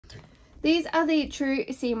these are the True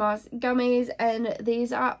Sea Moss gummies, and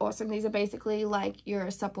these are awesome. These are basically like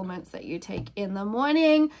your supplements that you take in the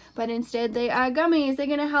morning, but instead they are gummies. They're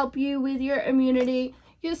going to help you with your immunity,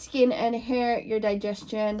 your skin and hair, your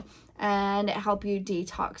digestion, and help you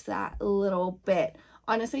detox that a little bit.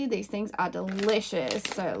 Honestly, these things are delicious.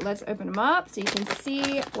 So let's open them up so you can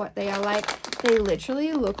see what they are like. They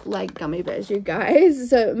literally look like gummy bears, you guys.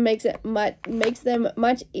 So it makes them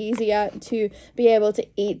much easier to be able to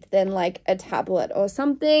eat than like a tablet or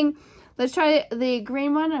something. Let's try the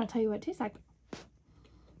green one and I'll tell you what it tastes like.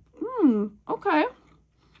 Okay.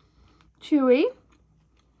 Chewy.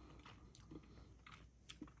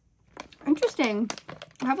 Interesting.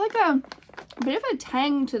 I have like a bit of a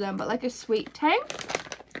tang to them, but like a sweet tang.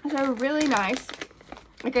 So really nice.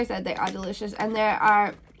 Like I said, they are delicious, and there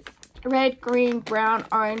are red, green, brown,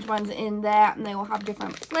 orange ones in there, and they will have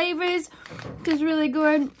different flavors, which is really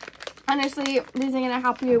good. Honestly, these are going to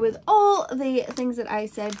help you with all the things that I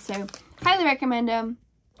said, so highly recommend them.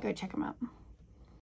 Go check them out.